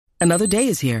Another day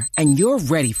is here, and you're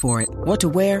ready for it. What to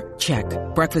wear? Check.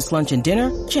 Breakfast, lunch, and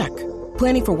dinner? Check.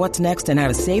 Planning for what's next and how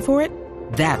to save for it?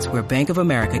 That's where Bank of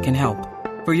America can help.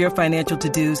 For your financial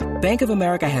to-dos, Bank of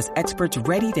America has experts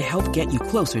ready to help get you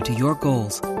closer to your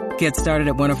goals. Get started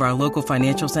at one of our local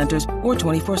financial centers or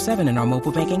 24/7 in our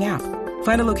mobile banking app.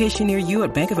 Find a location near you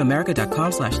at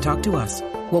bankofamerica.com/talktous.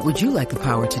 What would you like the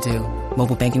power to do?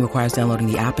 Mobile banking requires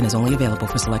downloading the app and is only available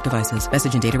for select devices.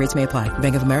 Message and data rates may apply.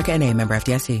 Bank of America N.A., member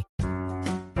FDIC.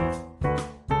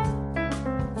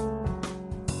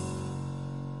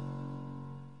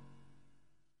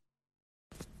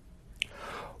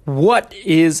 What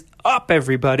is up,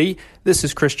 everybody? This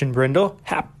is Christian Brindle.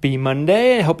 Happy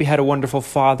Monday. I hope you had a wonderful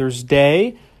Father's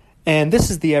Day. And this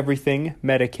is the Everything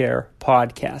Medicare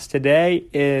podcast. Today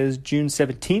is June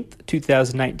 17th,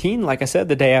 2019. Like I said,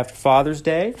 the day after Father's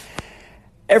Day.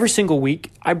 Every single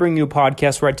week, I bring you a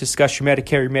podcast where I discuss your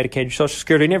Medicare, your Medicaid, your Social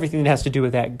Security, and everything that has to do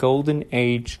with that golden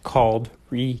age called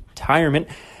retirement.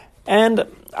 And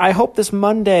I hope this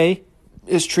Monday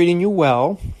is treating you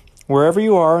well, wherever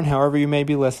you are and however you may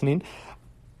be listening.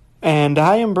 And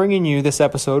I am bringing you this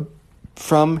episode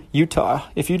from Utah.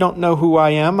 If you don't know who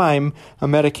I am, I'm a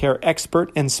Medicare expert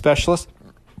and specialist.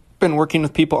 Been working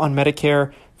with people on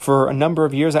Medicare for a number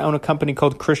of years. I own a company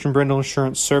called Christian Brindle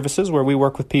Insurance Services, where we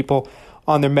work with people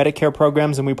on their Medicare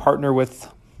programs, and we partner with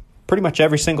pretty much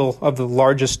every single of the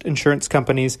largest insurance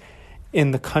companies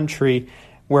in the country,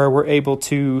 where we're able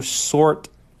to sort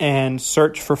and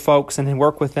search for folks and then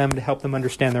work with them to help them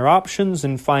understand their options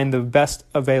and find the best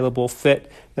available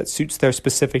fit that suits their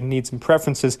specific needs and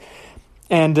preferences.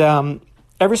 And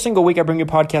every single week I bring you a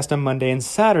podcast on Monday and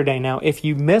Saturday. Now, if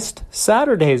you missed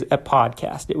Saturday's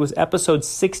podcast, it was episode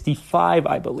 65,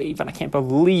 I believe, and I can't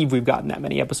believe we've gotten that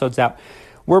many episodes out.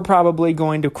 We're probably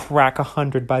going to crack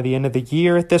 100 by the end of the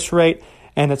year at this rate,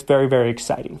 and it's very, very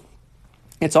exciting.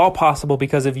 It's all possible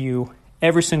because of you,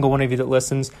 every single one of you that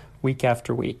listens week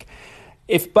after week.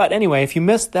 But anyway, if you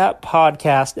missed that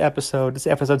podcast episode, it's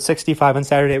episode 65 on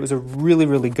Saturday. It was a really,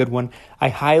 really good one. I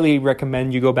highly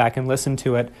recommend you go back and listen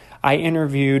to it. I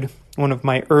interviewed one of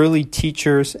my early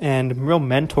teachers and real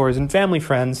mentors and family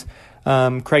friends,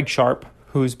 Craig Sharp,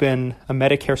 who's been a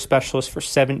Medicare specialist for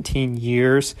 17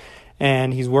 years,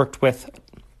 and he's worked with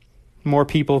more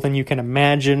people than you can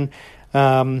imagine.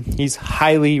 He's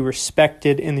highly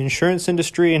respected in the insurance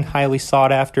industry and highly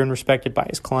sought after and respected by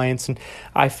his clients. And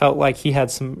I felt like he had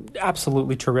some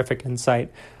absolutely terrific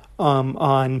insight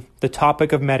on the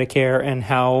topic of Medicare and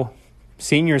how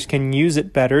seniors can use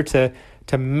it better to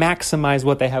maximize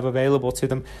what they have available to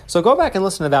them. So go back and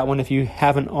listen to that one if you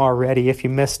haven't already, if you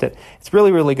missed it. It's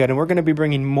really, really good. And we're going to be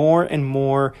bringing more and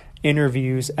more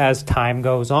interviews as time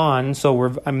goes on.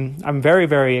 So I'm very,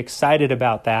 very excited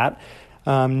about that.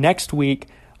 Next week,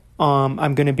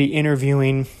 I'm going to be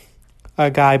interviewing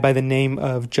a guy by the name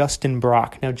of Justin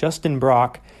Brock. Now, Justin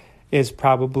Brock is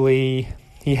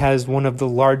he has one of the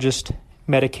largest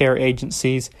Medicare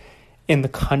agencies in the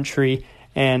country,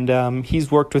 and he's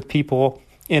worked with people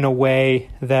in a way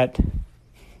that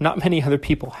not many other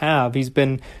people have. He's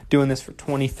been doing this for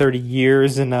 20, 30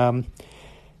 years, and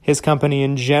his company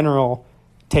in general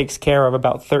takes care of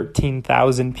about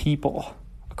 13,000 people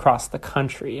across the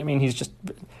country. I mean, he's just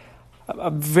a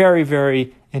very,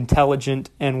 very intelligent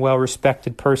and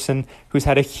well-respected person who's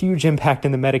had a huge impact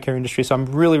in the Medicare industry. So I'm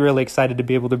really, really excited to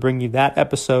be able to bring you that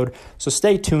episode. So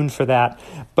stay tuned for that.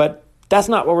 But that's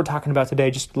not what we're talking about today.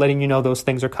 Just letting you know those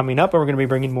things are coming up, and we're going to be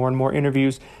bringing more and more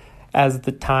interviews as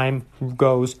the time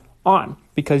goes on,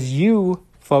 because you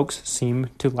folks seem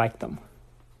to like them.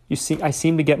 I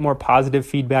seem to get more positive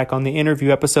feedback on the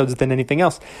interview episodes than anything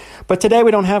else. But today we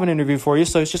don't have an interview for you,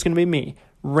 so it's just going to be me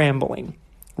rambling,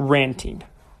 ranting,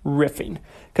 riffing,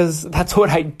 because that's what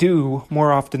I do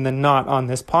more often than not on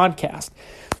this podcast.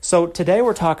 So today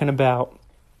we're talking about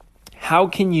how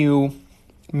can you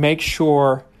make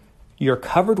sure you're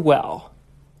covered well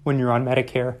when you're on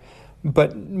Medicare,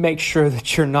 but make sure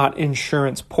that you're not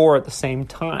insurance poor at the same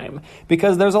time.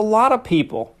 Because there's a lot of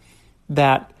people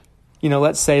that,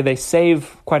 let's say they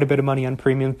save quite a bit of money on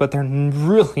premiums, but they're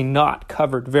really not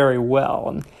covered very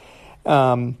well.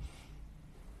 And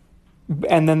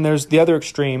then there's the other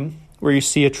extreme where you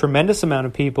see a tremendous amount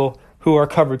of people who are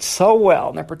covered so well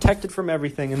and they're protected from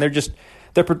everything, and they're as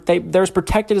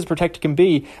protected as protected can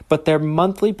be, but their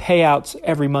monthly payouts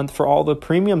every month for all the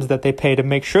premiums that they pay to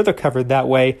make sure they're covered that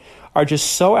way are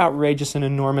just so outrageous and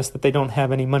enormous that they don't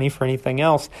have any money for anything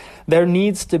else. There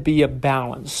needs to be a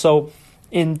balance. So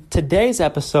in today's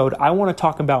episode, I want to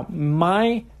talk about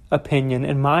my opinion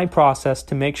and my process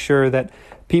to make sure that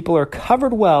people are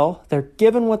covered well, they're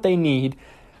given what they need,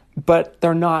 but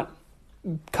they're not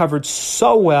covered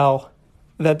so well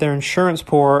that they're insurance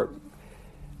poor,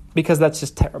 because that's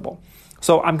just terrible.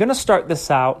 So I'm going to start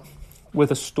this out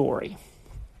with a story.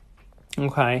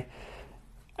 Okay?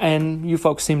 And you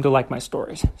folks seem to like my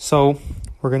stories. So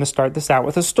we're going to start this out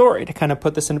with a story to kind of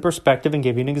put this into perspective and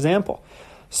give you an example.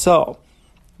 So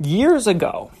years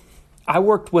ago, I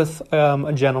worked with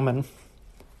a gentleman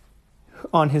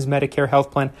on his Medicare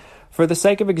health plan. For the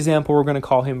sake of example, we're going to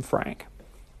call him Frank.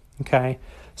 Okay?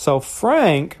 So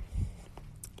Frank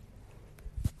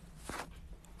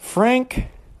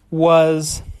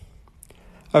was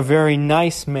a very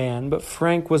nice man, but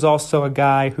Frank was also a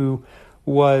guy who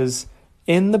was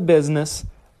in the business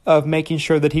of making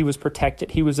sure that he was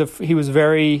protected. He was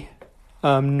very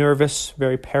nervous,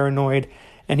 very paranoid,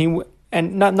 and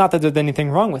not that there's anything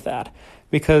wrong with that,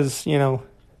 because you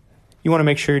want to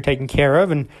make sure you're taken care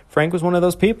of, and Frank was one of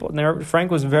those people. And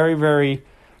Frank was very, very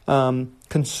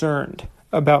concerned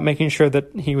about making sure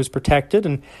that he was protected,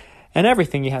 and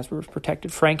everything he has was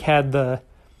protected. Frank had the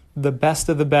best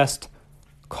of the best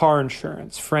car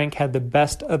insurance. Frank had the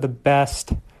best of the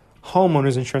best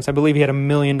homeowners insurance. I believe he had $1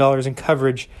 million in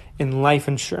coverage in life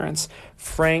insurance.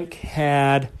 Frank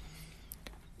had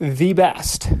the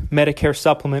best Medicare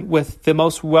supplement with the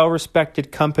most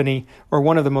well-respected company, or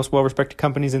one of the most well-respected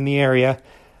companies in the area.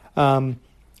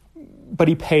 But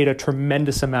he paid a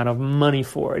tremendous amount of money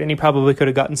for it. And he probably could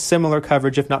have gotten similar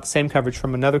coverage, if not the same coverage,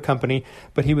 from another company.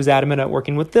 But he was adamant at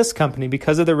working with this company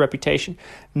because of their reputation.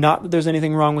 Not that there's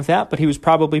anything wrong with that, but he was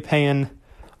probably paying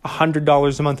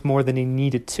 $100 a month more than he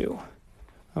needed to.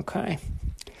 Okay.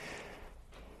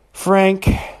 Frank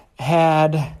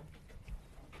had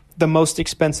the most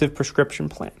expensive prescription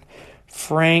plan.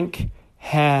 Frank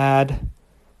had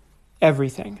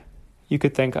everything you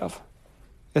could think of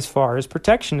as far as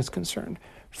protection is concerned.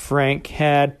 Frank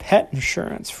had pet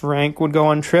insurance. Frank would go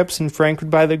on trips, and Frank would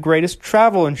buy the greatest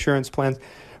travel insurance plans.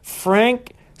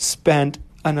 Frank spent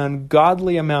an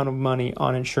ungodly amount of money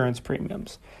on insurance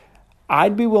premiums.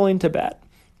 I'd be willing to bet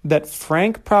that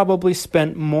Frank probably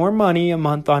spent more money a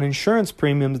month on insurance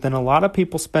premiums than a lot of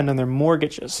people spend on their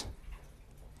mortgages,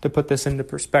 to put this into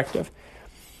perspective.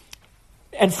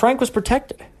 And Frank was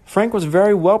protected. Frank was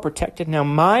very well protected. Now,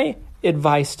 my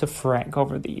advice to Frank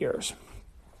over the years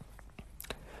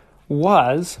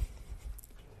was,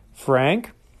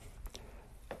 Frank,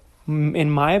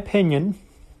 in my opinion,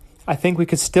 I think we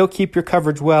could still keep your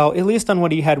coverage well, at least on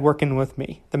what he had working with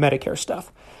me, the Medicare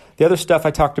stuff. The other stuff I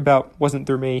talked about wasn't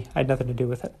through me. I had nothing to do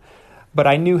with it. But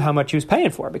I knew how much he was paying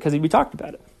for it because we talked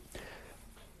about it.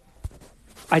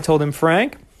 I told him,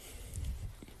 Frank,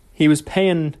 he was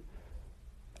paying,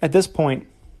 at this point,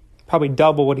 probably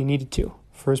double what he needed to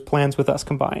for his plans with us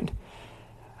combined.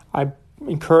 I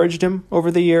encouraged him over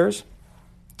the years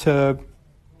to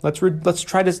let's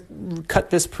try to cut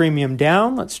this premium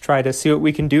down. Let's try to see what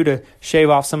we can do to shave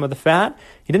off some of the fat.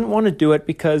 He didn't want to do it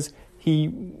because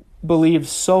he believed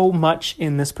so much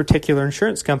in this particular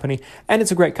insurance company, and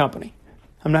it's a great company.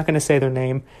 I'm not going to say their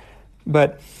name,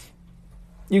 but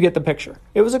you get the picture.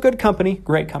 It was a good company,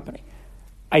 great company.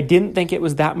 I didn't think it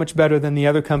was that much better than the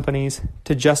other companies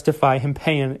to justify him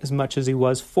paying as much as he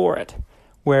was for it,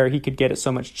 where he could get it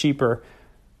so much cheaper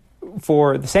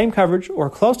for the same coverage or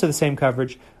close to the same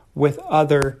coverage with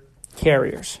other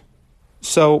carriers.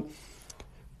 So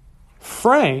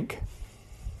Frank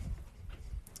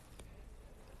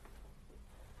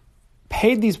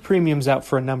paid these premiums out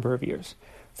for a number of years.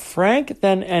 Frank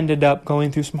then ended up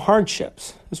going through some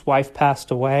hardships. His wife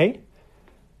passed away,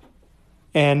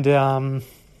 and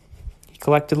he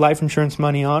collected life insurance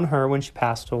money on her when she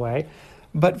passed away.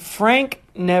 But Frank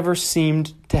never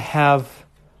seemed to have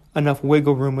enough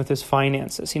wiggle room with his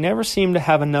finances. He never seemed to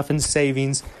have enough in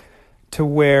savings to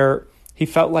where he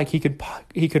felt like he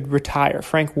could retire.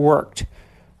 Frank worked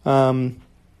many,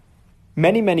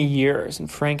 many years, and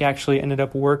Frank actually ended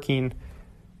up working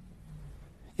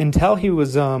until he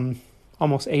was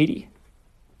almost 80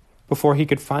 before he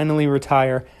could finally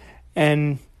retire.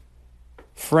 And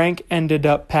Frank ended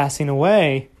up passing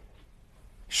away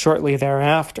shortly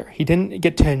thereafter. He didn't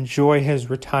get to enjoy his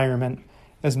retirement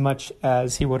as much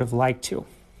as he would have liked to.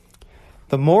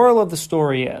 The moral of the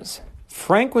story is,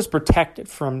 Frank was protected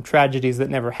from tragedies that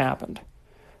never happened.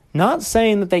 Not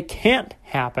saying that they can't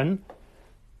happen,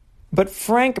 but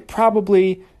Frank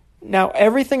probably... Now,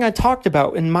 everything I talked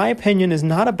about, in my opinion, is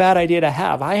not a bad idea to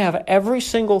have. I have every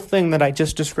single thing that I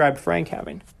just described Frank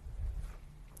having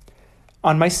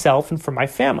on myself and for my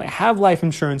family. I have life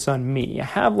insurance on me. I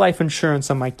have life insurance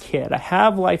on my kid. I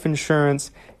have life insurance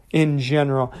in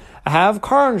general. I have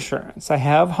car insurance. I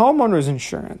have homeowners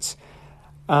insurance.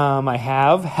 I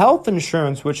have health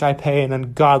insurance, which I pay an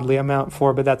ungodly amount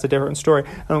for, but that's a different story.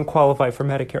 I don't qualify for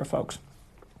Medicare, folks.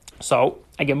 So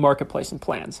I get marketplace and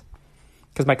plans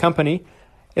because my company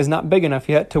is not big enough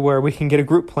yet to where we can get a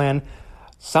group plan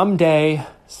someday.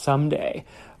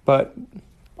 But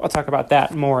I'll talk about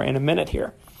that more in a minute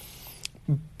here.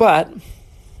 But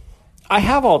I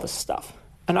have all this stuff,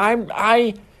 and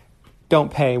I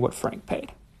don't pay what Frank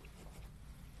paid.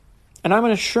 And I'm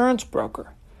an insurance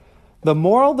broker. The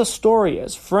moral of the story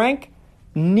is Frank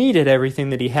needed everything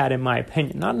that he had, in my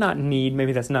opinion. Not need,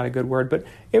 maybe that's not a good word, but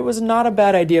it was not a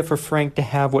bad idea for Frank to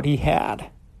have what he had.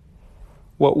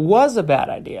 What was a bad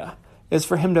idea is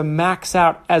for him to max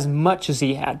out as much as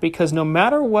he had, because no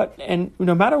matter what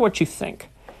you think,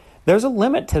 there's a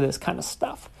limit to this kind of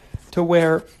stuff, to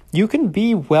where you can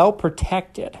be well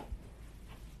protected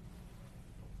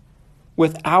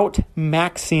without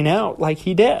maxing out like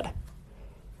he did.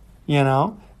 You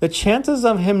know, the chances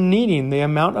of him needing the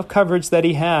amount of coverage that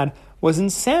he had was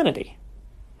insanity.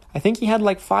 I think he had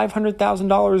like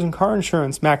 $500,000 in car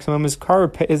insurance maximum. His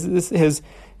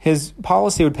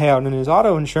policy would pay out in his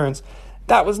auto insurance.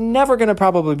 That was never going to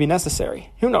probably be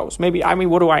necessary. Who knows? Maybe,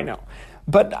 what do I know?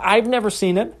 But I've never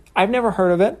seen it. I've never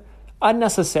heard of it.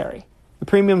 Unnecessary. The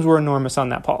premiums were enormous on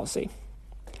that policy.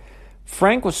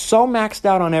 Frank was so maxed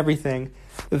out on everything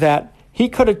that he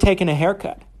could have taken a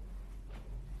haircut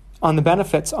on the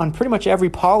benefits on pretty much every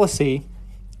policy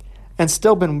and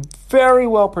still been very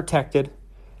well protected,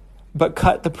 but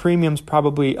cut the premiums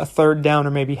probably a third down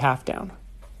or maybe half down.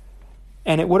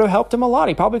 And it would have helped him a lot.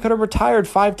 He probably could have retired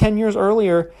 5-10 years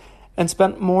earlier and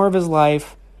spent more of his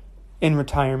life in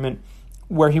retirement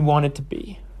where he wanted to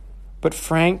be. But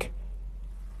Frank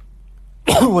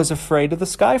was afraid of the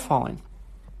sky falling.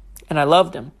 And I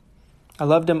loved him. I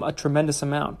loved him a tremendous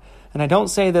amount. And I don't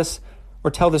say this or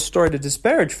tell this story to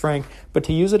disparage Frank, but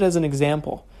to use it as an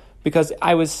example, because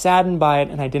I was saddened by it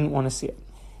and I didn't want to see it.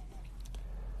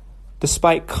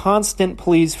 Despite constant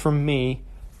pleas from me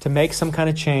to make some kind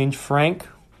of change, Frank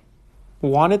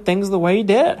wanted things the way he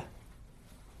did.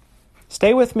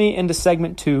 Stay with me into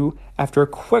segment 2. After a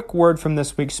quick word from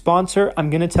this week's sponsor, I'm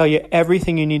going to tell you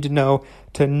everything you need to know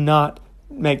to not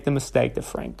make the mistake that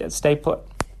Frank did. Stay put.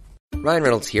 Ryan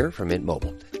Reynolds here from Mint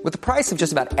Mobile. With the price of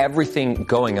just about everything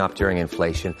going up during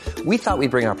inflation, we thought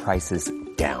we'd bring our prices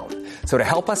down. So to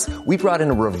help us, we brought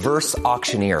in a reverse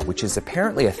auctioneer, which is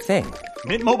apparently a thing.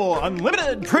 Mint Mobile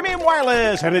Unlimited Premium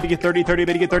Wireless. How to get 30, 30,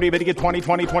 how to get 30, how to get 20,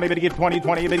 20, 20, how to get 20,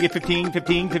 20, how to get 15,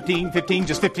 15, 15, 15,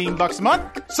 just $15 a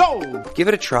month? Sold! Give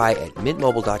it a try at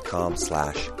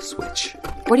mintmobile.com/switch.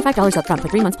 $45 up front for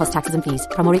 3 months plus taxes and fees.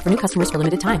 Promo rate for new customers for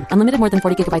limited time. Unlimited more than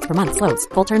 40 gigabytes per month. Slows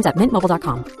full terms at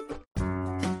mintmobile.com.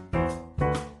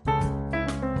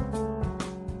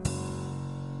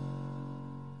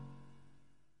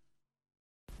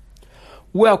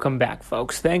 Welcome back,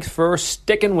 folks. Thanks for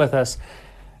sticking with us.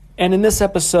 And in this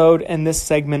episode and this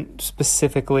segment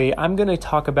specifically, I'm going to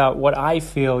talk about what I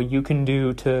feel you can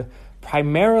do to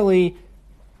primarily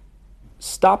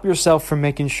stop yourself from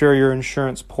making sure you're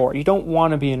insurance poor. You don't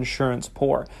want to be insurance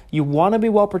poor. You want to be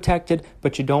well protected,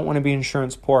 but you don't want to be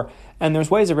insurance poor. And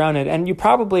there's ways around it. And you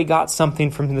probably got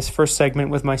something from this first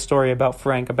segment with my story about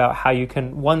Frank, about how you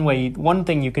can, one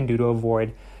thing you can do to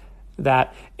avoid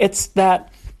that. It's that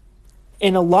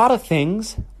in a lot of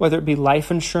things, whether it be life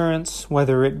insurance,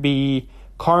 whether it be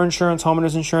car insurance,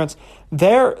 homeowners insurance,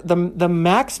 the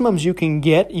maximums you can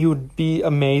get, you would be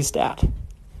amazed at.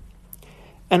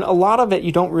 And a lot of it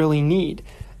you don't really need.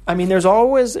 I mean,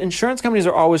 insurance companies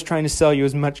are always trying to sell you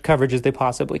as much coverage as they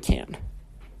possibly can.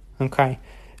 Okay?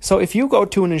 So if you go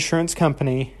to an insurance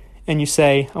company and you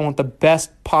say, I want the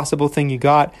best possible thing you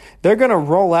got, they're going to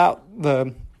roll out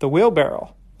the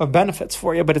wheelbarrow of benefits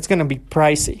for you, but it's going to be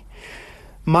pricey.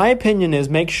 My opinion is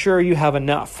make sure you have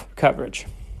enough coverage.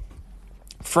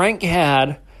 Frank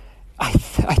had,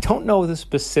 I don't know the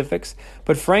specifics,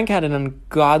 but Frank had an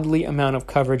ungodly amount of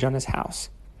coverage on his house.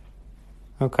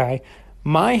 Okay?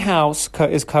 My house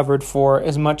is covered for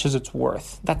as much as it's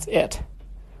worth. That's it.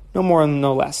 No more and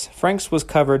no less. Frank's was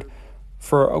covered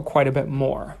for quite a bit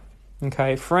more.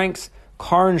 Okay? Frank's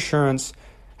car insurance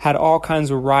had all kinds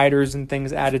of riders and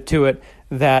things added to it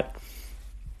that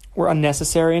were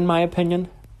unnecessary in my opinion,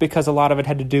 because a lot of it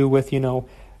had to do with,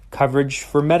 coverage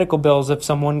for medical bills if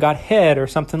someone got hit or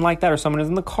something like that, or someone is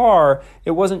in the car.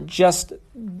 It wasn't just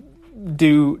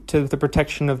due to the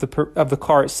protection of the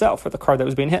car itself or the car that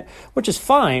was being hit, which is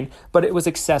fine, but it was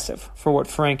excessive for what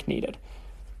Frank needed.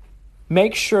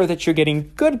 Make sure that you're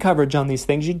getting good coverage on these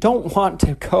things. You don't want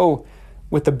to go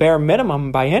with the bare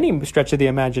minimum by any stretch of the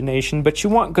imagination, but you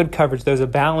want good coverage. There's a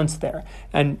balance there,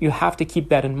 and you have to keep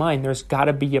that in mind. There's got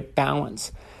to be a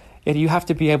balance. You have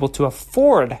to be able to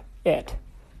afford it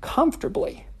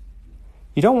comfortably.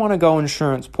 You don't want to go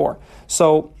insurance poor.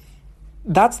 So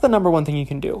that's the number one thing you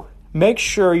can do. Make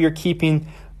sure you're keeping,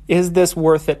 is this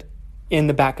worth it, in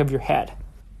the back of your head,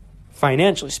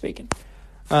 financially speaking.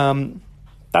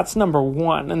 That's number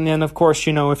one. And then, of course,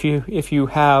 if you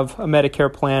have a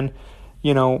Medicare plan,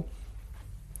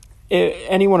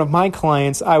 any one of my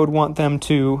clients, I would want them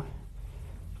to,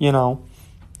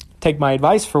 take my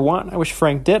advice for one. I wish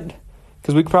Frank did,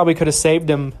 because we probably could have saved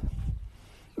him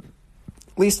at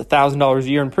least $1,000 a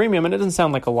year in premium, and it doesn't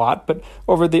sound like a lot, but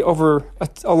over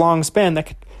a long span, that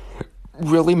could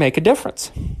really make a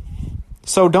difference.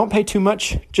 So don't pay too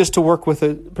much just to work with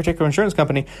a particular insurance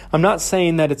company. I'm not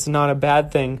saying that it's not a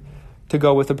bad thing to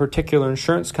go with a particular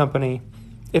insurance company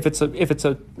if it's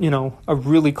a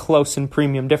really close in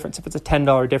premium difference, if it's a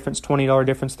 $10 difference, $20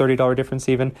 difference, $30 difference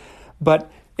even.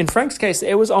 But in Frank's case,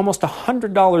 it was almost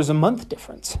 $100 a month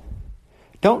difference.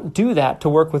 Don't do that to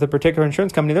work with a particular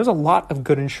insurance company. There's a lot of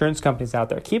good insurance companies out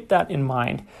there. Keep that in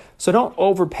mind. So don't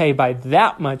overpay by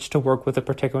that much to work with a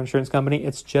particular insurance company.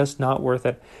 It's just not worth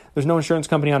it. There's no insurance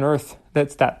company on earth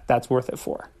that's worth it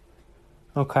for.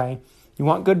 Okay? You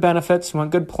want good benefits, you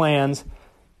want good plans,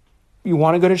 you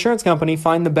want a good insurance company,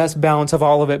 find the best balance of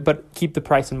all of it, but keep the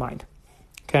price in mind.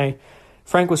 Okay?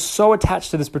 Frank was so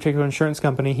attached to this particular insurance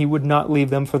company, he would not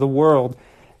leave them for the world.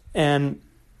 And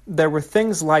there were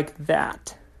things like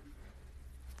that.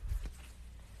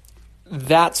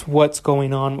 That's what's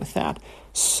going on with that.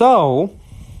 So,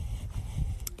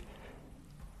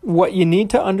 what you need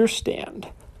to understand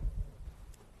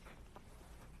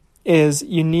is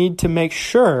you need to make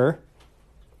sure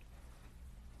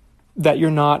that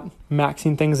you're not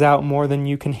maxing things out more than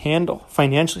you can handle,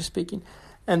 financially speaking.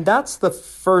 And that's the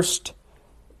first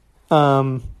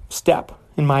step,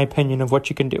 in my opinion, of what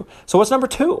you can do. So what's number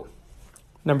two?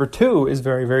 Number two is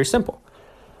very, very simple.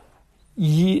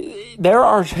 There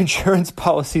are insurance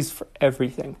policies for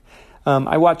everything.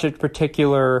 I watch a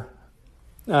particular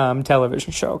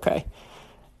television show, okay?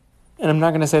 And I'm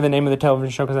not going to say the name of the television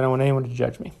show because I don't want anyone to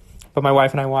judge me. But my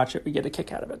wife and I watch it. We get a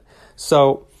kick out of it.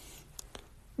 So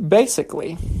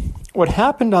basically, what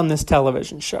happened on this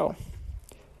television show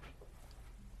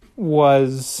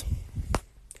was,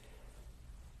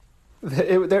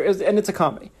 and it's a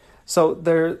comedy. So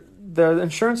the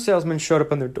insurance salesman showed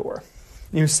up on their door.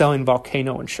 He was selling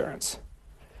volcano insurance.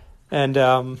 And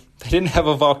they didn't have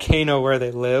a volcano where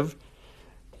they live.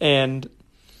 And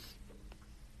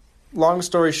long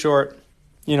story short,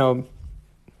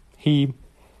 he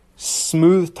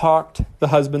smooth-talked the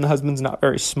husband. The husband's not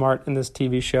very smart in this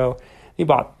TV show. He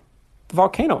bought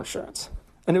volcano insurance.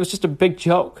 And it was just a big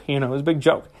joke. It was a big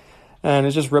joke. And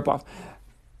it's just rip-off.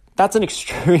 That's an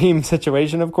extreme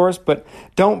situation, of course, but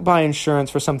don't buy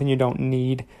insurance for something you don't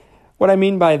need. What I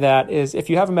mean by that is if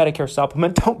you have a Medicare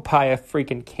supplement, don't buy a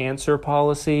freaking cancer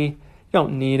policy. You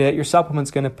don't need it. Your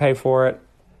supplement's going to pay for it.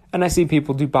 And I see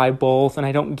people do buy both, and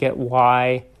I don't get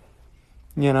why.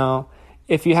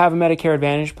 If you have a Medicare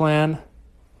Advantage plan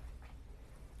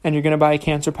and you're going to buy a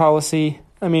cancer policy,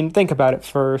 think about it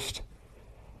first.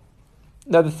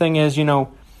 The other thing is,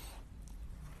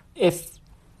 if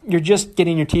you're just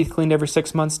getting your teeth cleaned every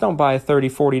 6 months, don't buy a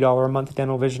 $30, $40 a month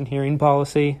dental vision hearing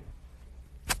policy.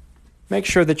 Make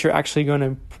sure that you're actually going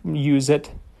to use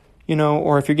it,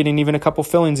 or if you're getting even a couple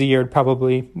fillings a year,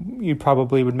 you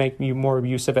probably would make more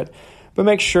use of it. But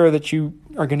make sure that you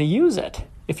are going to use it.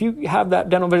 If you have that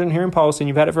dental vision hearing policy and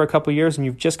you've had it for a couple of years and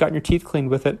you've just gotten your teeth cleaned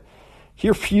with it,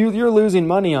 you're losing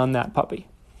money on that puppy.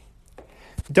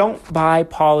 Don't buy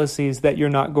policies that you're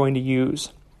not going to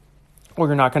use or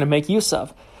you're not going to make use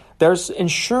of. There's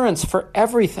insurance for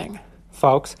everything,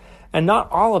 folks, and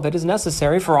not all of it is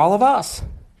necessary for all of us.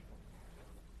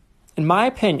 In my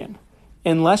opinion,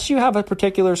 unless you have a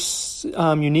particular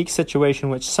unique situation,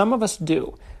 which some of us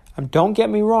do, don't get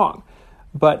me wrong,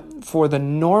 but for the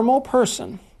normal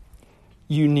person,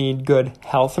 you need good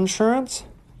health insurance,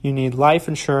 you need life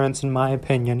insurance, in my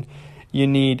opinion, you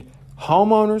need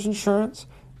homeowners insurance,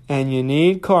 and you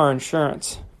need car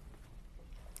insurance.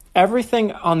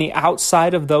 Everything on the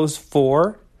outside of those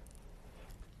four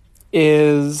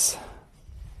is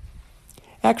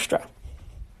extra. I'm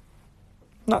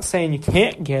not saying you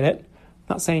can't get it. I'm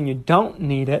not saying you don't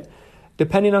need it.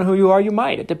 Depending on who you are, you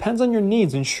might. It depends on your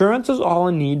needs. Insurance is all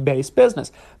a need-based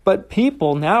business. But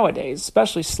people nowadays,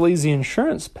 especially sleazy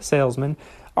insurance salesmen,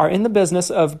 are in the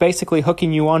business of basically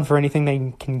hooking you on for anything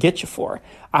they can get you for.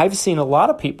 I've seen a lot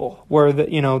of people where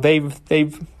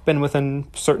they've been with a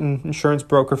certain insurance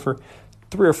broker for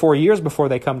 3 or 4 years before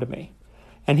they come to me.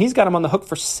 And he's got them on the hook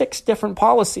for 6 different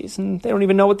policies, and they don't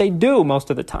even know what they do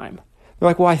most of the time. They're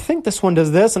like, well, I think this one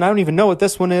does this, and I don't even know what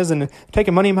this one is, and they're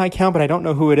taking money in my account, but I don't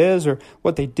know who it is or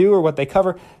what they do or what they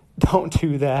cover. Don't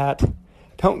do that.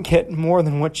 Don't get more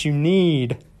than what you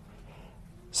need.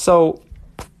 So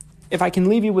if I can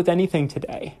leave you with anything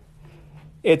today,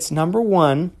 it's number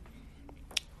 1,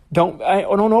 don't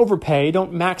overpay,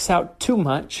 don't max out too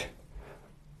much.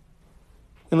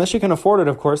 Unless you can afford it,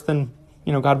 of course, then,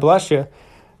 God bless you.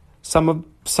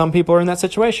 Some people are in that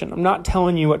situation. I'm not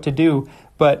telling you what to do,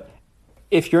 but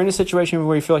if you're in a situation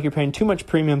where you feel like you're paying too much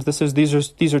premiums,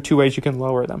 these are 2 ways you can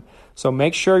lower them. So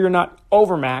make sure you're not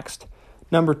overmaxed.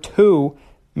 Number 2,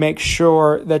 make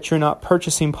sure that you're not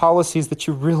purchasing policies that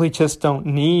you really just don't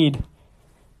need.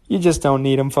 You just don't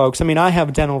need them, folks. I mean, I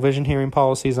have dental, vision, hearing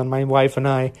policies on my wife and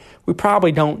I. We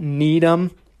probably don't need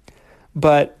them,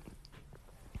 but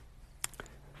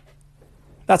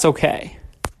that's okay.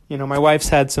 My wife's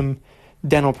had some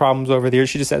dental problems over the years.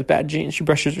 She just has bad genes. She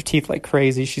brushes her teeth like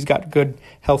crazy. She's got good,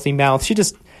 healthy mouth.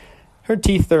 Her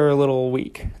teeth are a little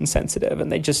weak and sensitive,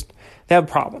 and they have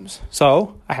problems.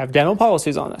 So I have dental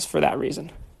policies on us for that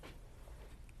reason.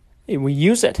 We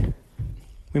use it.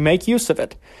 We make use of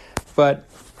it. But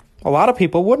a lot of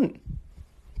people wouldn't.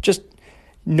 Just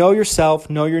know yourself,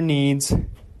 know your needs,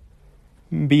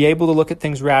 be able to look at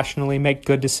things rationally, make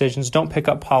good decisions. Don't pick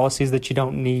up policies that you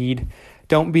don't need.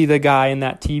 Don't be the guy in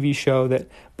that TV show that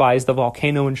buys the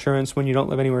volcano insurance when you don't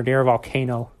live anywhere near a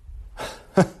volcano.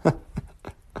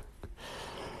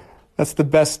 That's the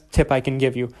best tip I can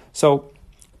give you. So,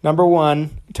 number 1,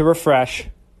 to refresh,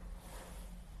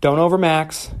 don't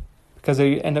overmax because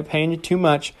they end up paying you too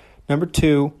much. Number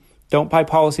 2, don't buy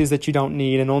policies that you don't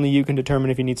need, and only you can determine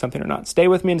if you need something or not. Stay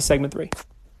with me into segment 3.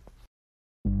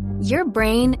 Your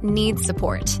brain needs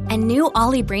support, and new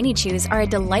Ollie Brainy Chews are a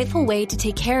delightful way to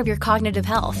take care of your cognitive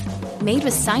health. Made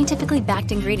with scientifically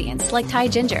backed ingredients like Thai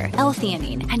ginger,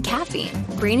 L-theanine, and caffeine,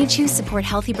 Brainy Chews support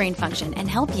healthy brain function and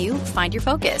help you find your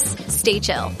focus, stay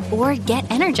chill, or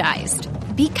get energized.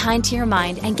 Be kind to your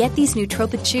mind and get these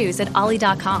nootropic chews at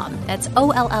ollie.com. That's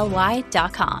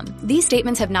OLLY.com. These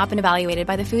statements have not been evaluated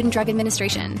by the Food and Drug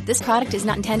Administration. This product is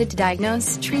not intended to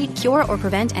diagnose, treat, cure, or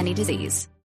prevent any disease.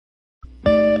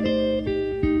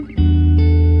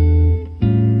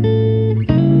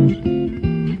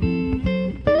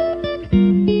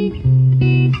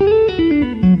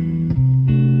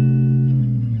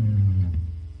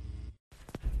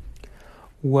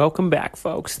 Welcome back,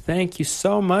 folks. Thank you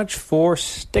so much for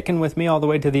sticking with me all the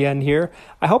way to the end here.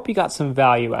 I hope you got some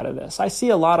value out of this. I see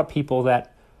a lot of people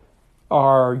that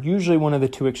are usually one of the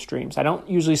 2 extremes. I don't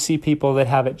usually see people that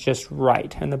have it just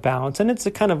right in the balance, and it's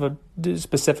a kind of a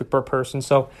specific per person.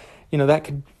 So, that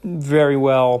could very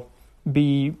well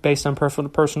be based on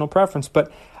personal preference.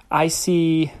 But I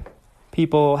see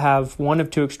people have one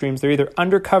of 2 extremes. They're either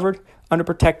undercovered,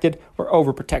 underprotected, or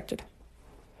overprotected.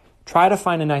 Try to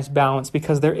find a nice balance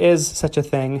because there is such a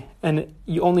thing, and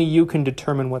only you can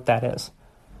determine what that is.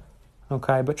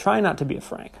 Okay, but try not to be a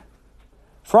Frank.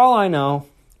 For all I know,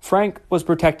 Frank was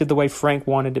protected the way Frank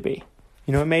wanted to be.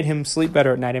 It made him sleep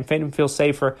better at night and made him feel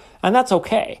safer, and that's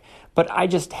okay. But I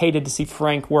just hated to see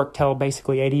Frank work till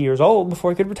basically 80 years old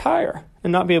before he could retire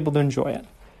and not be able to enjoy it.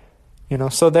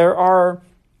 So there are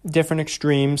different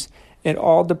extremes. It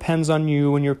all depends on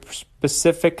you and your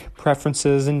specific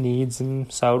preferences and needs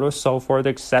and so on and so forth,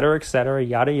 et cetera,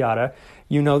 yada, yada.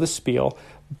 You know the spiel.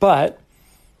 But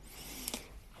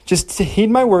just to heed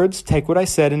my words, take what I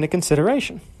said into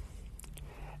consideration.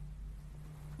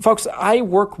 Folks, I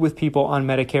work with people on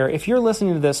Medicare. If you're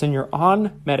listening to this and you're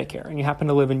on Medicare and you happen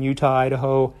to live in Utah,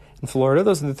 Idaho, and Florida,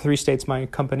 those are the 3 states my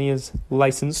company is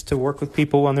licensed to work with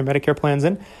people on their Medicare plans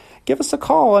in. Give us a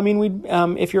call. I mean,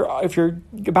 if you're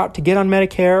about to get on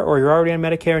Medicare or you're already on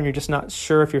Medicare and you're just not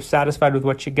sure if you're satisfied with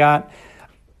what you got,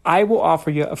 I will offer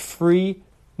you a free,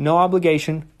 no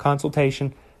obligation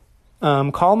consultation.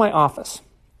 Call my office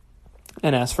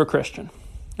and ask for Christian.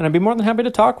 And I'd be more than happy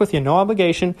to talk with you. No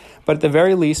obligation, but at the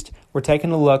very least, we're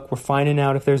taking a look. We're finding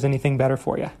out if there's anything better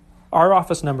for you. Our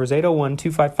office number is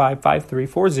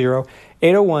 801-255-5340,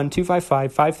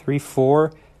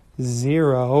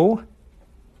 801-255-5340.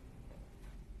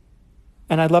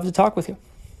 And I'd love to talk with you.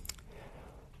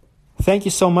 Thank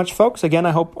you so much, folks. Again,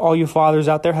 I hope all you fathers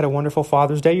out there had a wonderful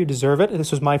Father's Day. You deserve it.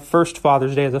 This was my first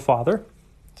Father's Day as a father,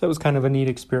 so it was kind of a neat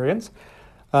experience.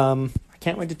 I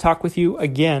can't wait to talk with you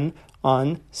again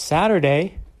on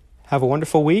Saturday. Have a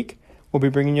wonderful week. We'll be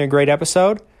bringing you a great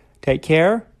episode. Take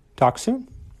care. Talk soon.